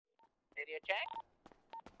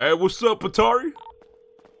Hey, what's up, Atari?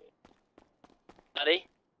 Buddy?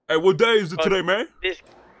 Hey, what day is it today, man? It's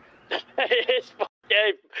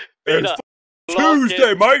fucking It's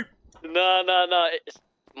Tuesday, mate. No. It's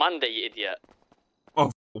Monday, you idiot.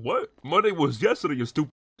 Oh, what? Monday was yesterday, you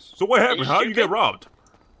stupid. So what happened? How you get robbed?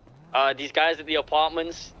 These guys at the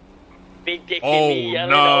apartments, big dick Oh, me,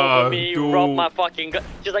 yelling nah, over me, dude. rob my fucking gun.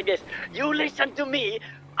 Just like this. You listen to me.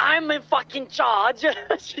 I'm in fucking charge.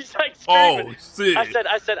 She's like screaming. Oh, shit.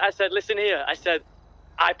 I said, listen here. I said,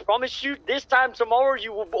 I promise you, this time tomorrow,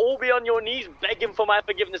 you will all be on your knees begging for my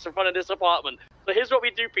forgiveness in front of this apartment. So here's what we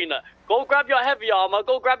do, Peanut. Go grab your heavy armor.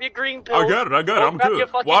 Go grab your green pills. I got it. I'm good.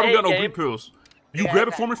 Well, I don't got no green pills. You grab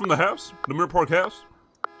it for me from the house? The Mirror Park house?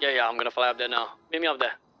 Yeah, I'm gonna fly up there now. Meet me up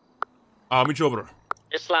there. I'll meet you over there.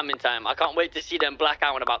 It's slamming time. I can't wait to see them black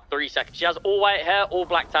out in about 3 seconds. She has all white hair, all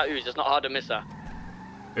black tattoos. It's not hard to miss her.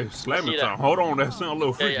 It's slamming time. Hold on, that sounds a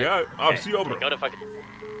little freaky. Yeah. I'll see you over there. Go to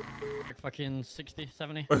fucking 60,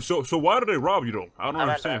 70. So why did they rob you though? I don't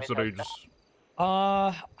understand. So they just.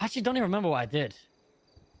 Actually don't even remember what I did.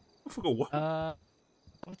 I forgot what.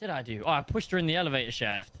 What did I do? Oh, I pushed her in the elevator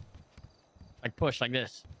shaft. Like push like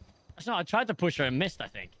this. No, I tried to push her and missed. I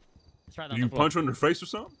think. Did you punch her in the face or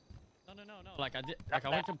something? No. Like I did. Like I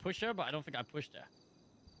went to push her, but I don't think I pushed her.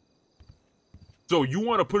 So you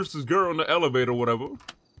want to push this girl in the elevator or whatever,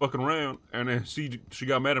 fucking around, and then she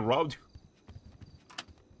got mad and robbed you?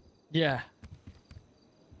 Yeah.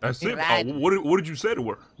 That's it? Right. What did you say to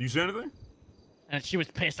her? Did you say anything? And she was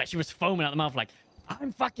pissed. Like she was foaming out the mouth like,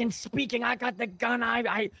 I'm fucking speaking. I got the gun.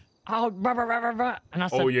 Rah, rah, rah, rah. And I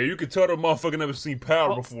said, oh yeah, you could tell the motherfucker never seen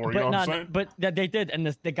power before, you know what I'm saying? But they did, and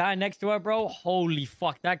the guy next to her, bro, holy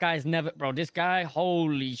fuck, that guy's never, bro, this guy,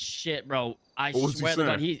 holy shit, bro, I swear to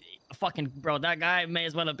God, he's fucking, bro, that guy may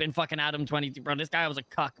as well have been fucking Adam 22, bro, this guy was a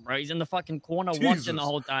cuck, bro, he's in the fucking corner watching the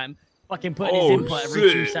whole time, fucking putting his input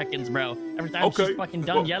every 2 seconds, bro, every time she's fucking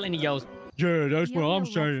done yelling, he goes, yeah, that's what I'm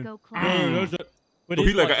saying, yeah, that's it. But so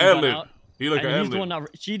he like an ad-lib. He like he's the one that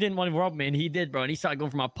she didn't want to rob me, and he did, bro. And he started going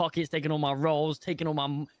for my pockets, taking all my rolls, taking all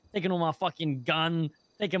my fucking gun,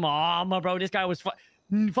 taking my armor, bro. This guy was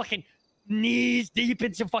fucking knees deep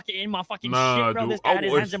into in my fucking shit, bro. Dude. This guy had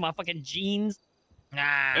his hands in my fucking jeans.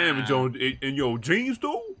 Damn, in your jeans,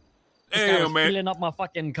 dude. Damn, man. Feeling up my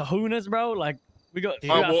fucking kahunas, bro. Like we got.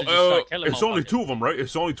 It's only 2 of them, right?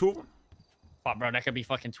 It's only 2 of them. Fuck, bro. That could be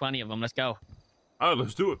fucking 20 of them. Let's go. All right,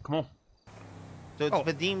 let's do it. Come on. So it's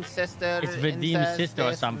Vadim's sister. It's Vadim's sister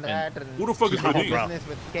or something. Who the fuck is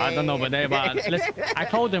Vadim? I don't know, but I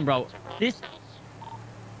told him, bro. This.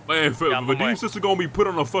 Man, Vadim's sister gonna be put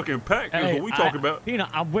on a fucking pack. That's what we talking about. You know,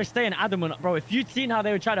 we're staying adamant, bro. If you'd seen how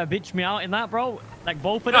they would try to bitch me out in that, bro, like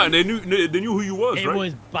both of them. They knew who you was, right? It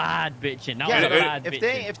was bad bitching. That was bad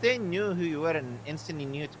bitching. If they knew who you were and instantly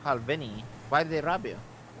knew to call Vinny, why did they rob you?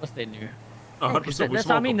 What's they knew? 100%. That's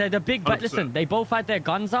what I mean. They're the big bad. Listen, they both had their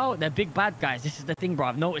guns out. They're big bad guys. This is the thing, bro.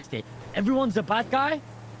 I've noticed it. Everyone's a bad guy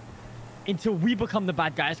until we become the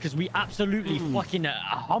bad guys because we absolutely fucking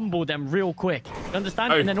humble them real quick. You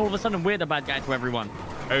understand? Hey. And then all of a sudden we're the bad guy to everyone.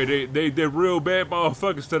 Hey, they're real bad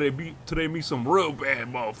motherfuckers till they meet some real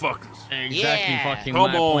bad motherfuckers. Exactly. Fucking.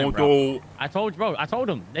 Come on, dude. I told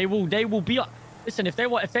them they will be. Listen, if they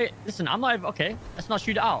listen, I'm not okay. Let's not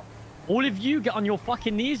shoot it out. All of you get on your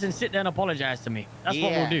fucking knees and sit there and apologize to me. That's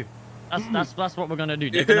what we'll do. That's what we're gonna do.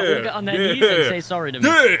 They're gonna all get on their knees and say sorry to me.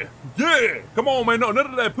 Yeah. Come on, man. No, none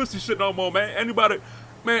of that pussy shit no more, man. Anybody,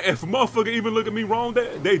 man, if a motherfucker even look at me wrong,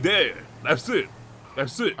 they dead. That's it.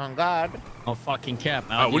 On God. Oh fucking cap,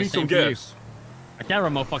 man. We need some gas. I can't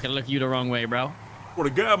motherfucker look you the wrong way, bro. For the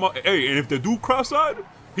guy, hey, and if the dude cross-eyed,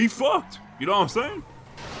 he fucked. You know what I'm saying?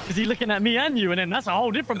 Is he looking at me and you, and then that's a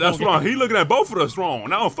whole different. That's wrong. He looking at both of us wrong,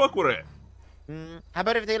 and I don't fuck with that. How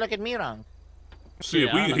about if they look at me wrong? Shit,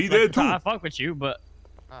 he did too. I fuck with you, but.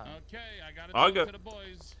 Okay, I got to the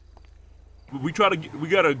boys. We gotta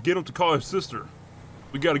get him to call his sister.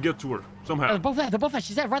 We gotta get to her somehow. They're both there.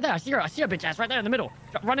 She's there, right there. I see her, bitch ass, right there in the middle.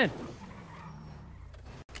 Run in.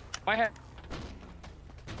 Right here.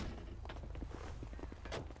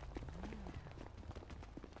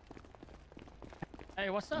 Hey,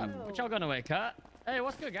 what's up? What y'all going away, cut? Hey,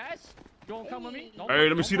 what's good, guys? You wanna come with me? Hey,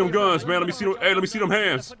 let me see them guns, man. Let me see them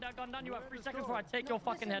hands. Put that gun down. You have 3 seconds before I take your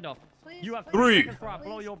fucking head off. You have 3 seconds before I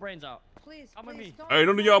blow your brains out. Please, come with me. Hey,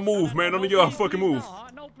 none of y'all move, man. None of y'all fucking move.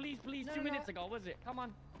 No, please. 2 minutes ago, was it? Come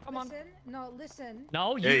on. Listen.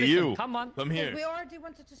 No, you listen. You. Come on. Come here. We already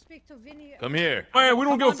wanted to speak to Vinny. Come here. Man, we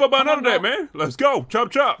don't give a fuck about none of that, man. Let's go.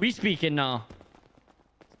 Chop. We speaking now.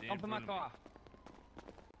 Jump in my car.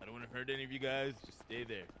 I don't want to hurt any of you guys. Just stay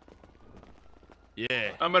there. Yeah.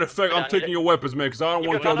 As a matter of fact, I'm taking your weapons, man, because I don't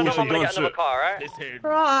want y'all doing some dumb shit. Car, right? This here.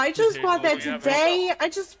 Bro, I just got that today. I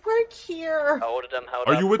just work here. I ordered them held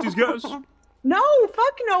Are up. you with these guys? No,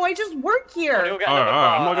 fuck no. I just work here. All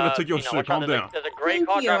right. I'm not gonna take your shit. Calm down. There's a gray Thank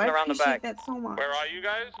car you. I driving around the appreciate back. that so much. Where are you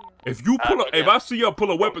guys? If you pull, if I see y'all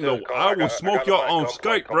pull a weapon though, I will smoke y'all on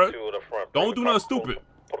Skype, bro. Don't do nothing stupid.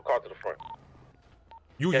 Put the car to the front.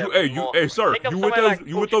 Hey, sir.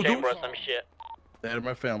 You with those dudes? That is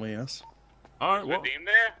my family, yes. All right, well, Redeem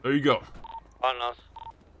there? there you go. Oh, no.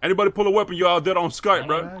 Anybody pull a weapon, y'all dead on Skype,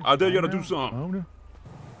 bro. I dare y'all to do something. All right,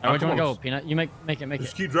 where do you want to go, Peanut? You make it.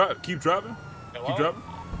 Just keep driving. Keep driving. Hello? Keep driving.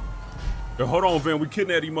 Yo, hold on, Van. We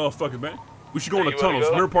kidnapped these motherfuckers, man. We should go in the You wanna tunnels,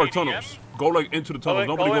 go? Mirror Park PDM? tunnels. Go like into the tunnels.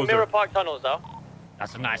 Nobody Go in goes Mirror there. Park tunnels, though.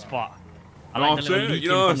 That's a nice spot. I You know like what the I'm little saying? leaking You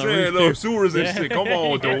know what I'm from the saying? roof, Little too. sewers and shit. Come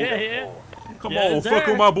on, dude. Yeah. Come Yes, on, sir. fuck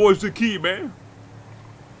with my boys the key, man.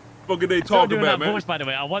 Fuck are they Stop talking doing about, that man? voice, by the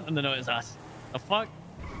way. I want them to notice us. The fuck?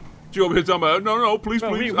 She over here talking about, no, please,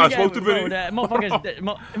 Bro, please. we I spoke to bro, Vinny. that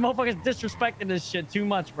motherfuckers disrespecting this shit too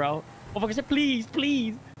much, bro. Motherfuckers said,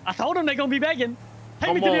 please. I told them they're gonna be begging.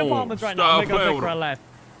 Take me Come to the on, apartments right stop now. Make a playing beg with for a them. laugh.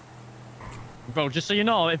 Bro, just so you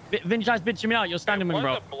know, if Vinny tries bitching me out, you're standing with me,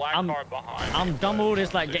 bro. There was a black car behind I'm me, done but with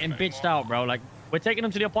this, like, I getting don't bitched anymore. out, bro. Like, we're taking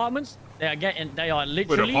them to the apartments. They are Wait, the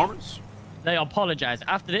literally, apartments? they apologize.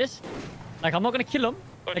 After this, like, I'm not gonna kill them.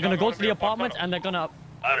 But They're gonna y'all go wanna to be the a fuck apartments tunnel? and they're gonna.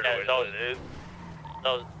 I don't know what it is.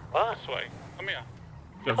 What? This way. Come here.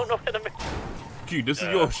 I don't know where the... Key, this is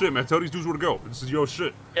your shit, man. Tell these dudes where to go. This is your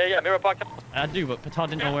shit. Yeah, Mirror Park tunnels. I do, but Petard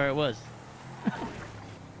didn't know where it was.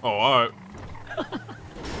 Oh, all right.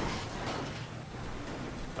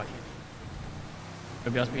 Fuck it.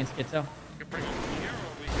 Everybody else being schizo? You can bring us here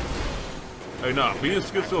or we Hey, nah, being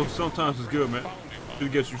schizo sometimes is good, man.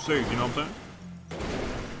 It gets you saved, you know what I'm saying?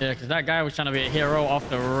 Yeah, because that guy was trying to be a hero off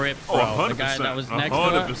the rip, Oh, bro. The guy 100%, that was next to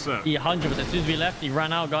 100%. her, he 100%. As soon as we left, he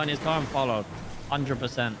ran out, got in his car, and followed.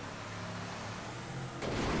 100%.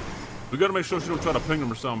 We gotta make sure she don't try to ping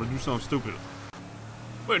them or something or do something stupid.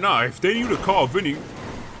 Wait, nah, if they knew to call Vinny,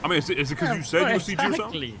 I mean, is it because you said you were CG or something?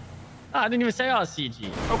 Exactly. No, I didn't even say I was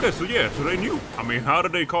CG. Okay, so yeah, so they knew. I mean, how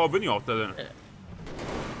did they call Vinny off that then?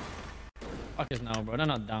 Fuckers no, bro. They're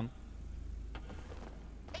not dumb.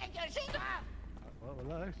 Well,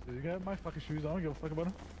 relax. You got my fucking shoes on. I don't give a fuck about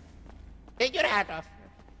them. Take your hat off.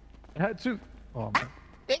 I had to. Oh, man.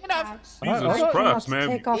 Take it off. Jesus Christ, man.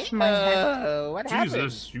 Take off my hat. What happened?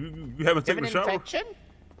 Jesus, you haven't You have taken an a shower? infection?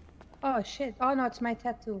 Oh shit. Oh no, it's my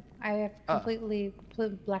tattoo. I have completely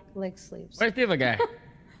black leg sleeves. Where's the other guy?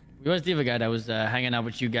 Where's the other guy that was hanging out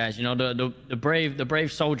with you guys? You know, the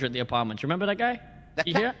brave soldier at the apartment. You remember that guy? The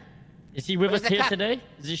He cop. here? Is he with Where's us the here cop? today?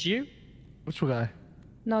 Is this you? Which guy?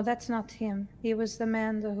 No, that's not him. He was the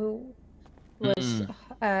man who was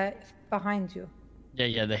behind you.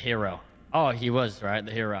 Yeah, the hero. Oh, he was, right?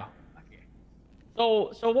 The hero. Okay.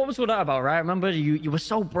 So what was all that about, right? Remember, you were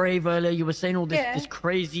so brave earlier. You were saying all this, Yeah. this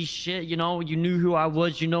crazy shit, you know? You knew who I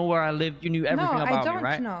was. You know where I lived. You knew everything No, about I don't me,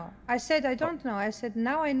 right? know. I said I don't know. I said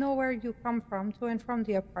now I know where you come from, to and from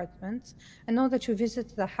the apartment. I know that you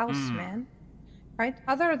visit the house, man. Right?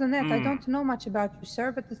 Other than that, I don't know much about you,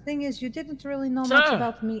 sir. But the thing is, you didn't really know much Sir.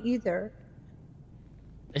 about me either.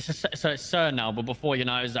 So it's sir now, but before, you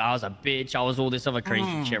know, I was a bitch. I was all this other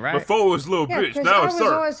crazy shit, right? Before it was little Yeah, bitch, because now I it's was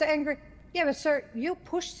sir. always angry. Yeah, but sir, you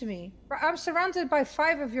pushed me. I'm surrounded by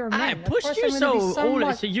 5 of your men. I Of pushed course you I'm gonna be so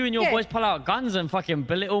somewhat- so you and your Yeah. boys pull out guns and fucking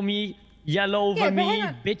belittle me, yell over Yeah, but me, hang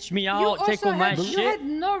on. bitch me You out, take also all my had, you shit. had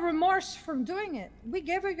no remorse from doing it. We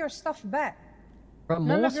gave her your stuff back. none of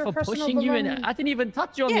Remorse your for personal pushing you in. belongings. I didn't even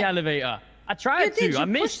touch you on the Yeah. elevator. I You tried did. to. I You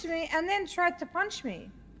missed. pushed me and then tried to punch me.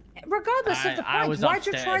 Regardless of the I point, was why'd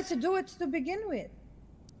you try upstairs. to do it to begin with?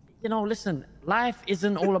 You know, listen. Life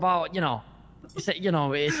isn't all about, you know. It's a, you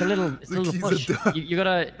know, it's a little push. You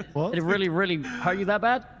gotta. What? Did it really hurt you that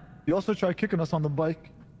bad? You also tried kicking us on the bike.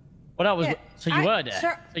 Well, that was. Yeah, So you were there.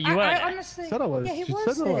 Sir, So you were I there. honestly. Said I was. Yeah, he She was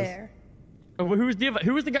said I was. there.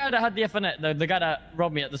 Who was the guy that had the FNet? The guy that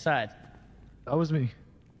robbed me at the side. That was me.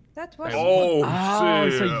 That was. Oh, Oh,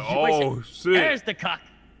 shit. so you- wait, Oh, shit. There's the cock.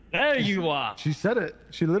 There you are. She said it.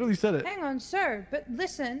 She literally said it. Hang on, sir. But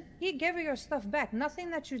listen, he gave you your stuff back. Nothing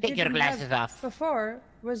that you Take your didn't glasses have off. before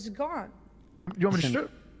was gone. You want me to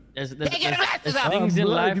Listen, strip? Take your glasses off. things in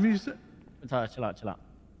life. Give me Chill out.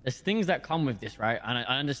 There's things that come with this, right? And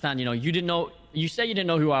I understand, you know, you didn't know. You say you didn't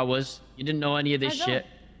know who I was. You didn't know any of this I shit,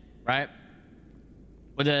 right?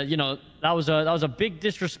 But you know, that was a big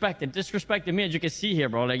disrespect. And disrespecting me, as you can see here,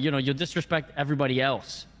 bro. Like, you know, you disrespect everybody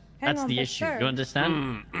else. Hang That's on, the but issue. sir, You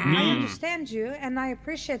understand? I understand you, and I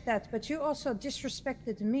appreciate that. But you also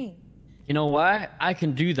disrespected me. You know why? I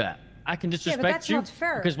can do that. I can Yeah, disrespect but that's you not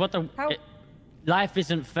fair. because what the How? life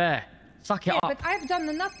isn't fair. Suck it Yeah, up. but I've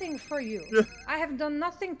done nothing for you. I have done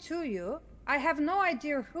nothing to you. I have no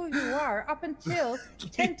idea who you are up until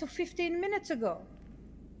 10 to 15 minutes ago.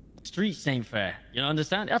 Streets ain't fair. You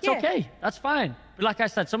understand? That's Yeah. okay. That's fine. But like I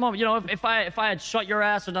said, some of you know, if I had shot your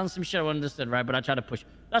ass or done some shit, I would understood, right? But I tried to push.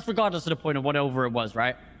 That's regardless of the point of whatever it was,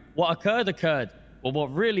 right? What occurred. But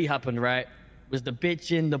what really happened, right, was the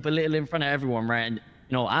bitching, the belittling in front of everyone, right? And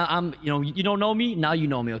you know, I'm you know, you don't know me, now you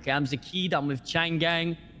know me, okay? I'm Zaceed, I'm with Chang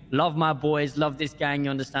Gang, love my boys, love this gang,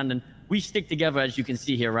 you understand? And we stick together, as you can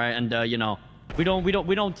see here, right? And you know, we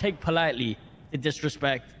don't take politely the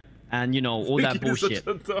disrespect and you know all that bullshit.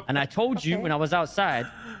 And I told you when I was outside,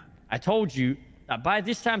 I told you that by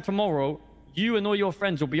this time tomorrow, you and all your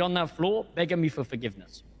friends will be on that floor begging me for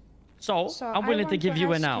forgiveness. So I'm willing to give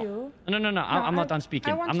you an out. No, I'm not done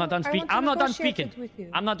speaking. I'm not done speaking. I'm not done speaking.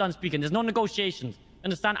 I'm not done speaking. There's no negotiations.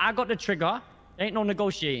 Understand? I got the trigger. There ain't no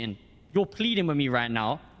negotiating. You're pleading with me right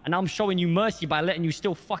now, and I'm showing you mercy by letting you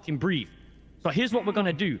still fucking breathe. So here's what we're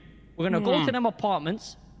gonna do. We're gonna go to them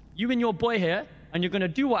apartments, you and your boy here, and you're gonna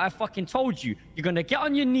do what I fucking told you. You're gonna get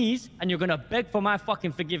on your knees and you're gonna beg for my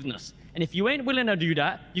fucking forgiveness. And if you ain't willing to do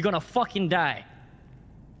that, you're gonna fucking die.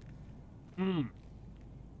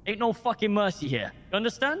 Ain't no fucking mercy here. You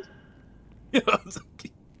understand? You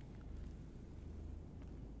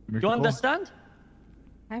understand?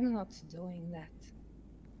 I'm not doing that.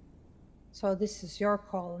 So this is your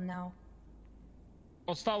call now.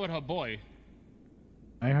 I'll start with her boy.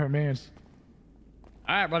 I ain't her mans.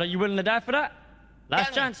 All right, brother. You willing to die for that?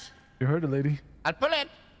 Last chance. You heard it, lady. I'll pull it.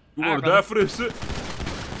 You want to die for this shit?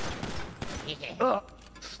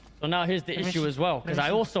 So now here's the issue as well, because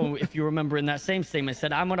I also, if you remember in that same statement,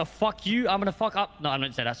 said, I'm going to fuck you, I'm going to fuck up. No, I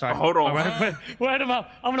didn't say that, sorry. Hold on. Wait about.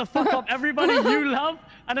 I'm going to fuck up everybody you love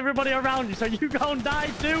and everybody around you. So you gonna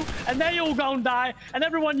die too, and they all gonna die, and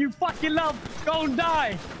everyone you fucking love gonna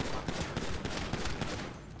die.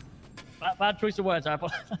 Bad choice of words, I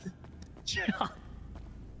apologize.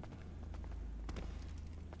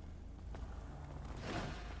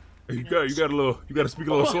 You gotta speak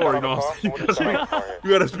a little slower, you know what I'm saying?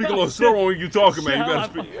 You gotta speak a little slower when you talking, man. You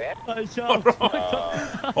gotta speak.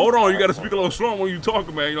 Hold on, you gotta speak a little slower when you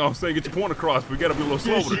talking, man. You know what I'm saying? Get your point across, but you gotta be a little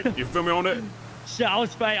slower with it. You feel me on that? Shit, I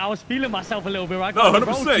was feeling myself a little bit. Right? No,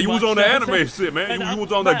 100%. You was on the anime shit, man. You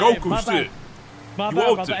was on that Goku shit. My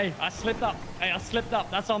bad, brother. Hey, I slipped up.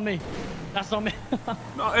 That's on me.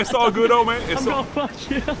 No, it's all good though, man. I'm gonna fuck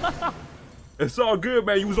you. It's all good,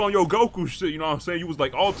 man. You was on your Goku shit, you know what I'm saying? You was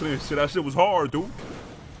like alternate shit. That shit was hard, dude.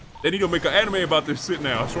 They need to make an anime about this shit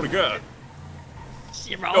now, I swear to God.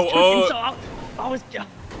 Shit, bro, I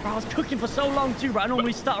was cooking for so long too, bro. I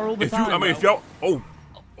normally stutter all the time. If y'all,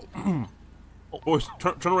 boys,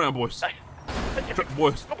 turn around, boys.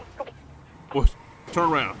 Boys,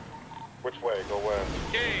 turn around. Which way? Go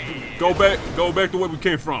west. Go back the way we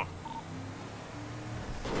came from.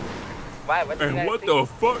 Why? And what the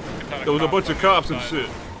fuck? There was a bunch of cops and shit.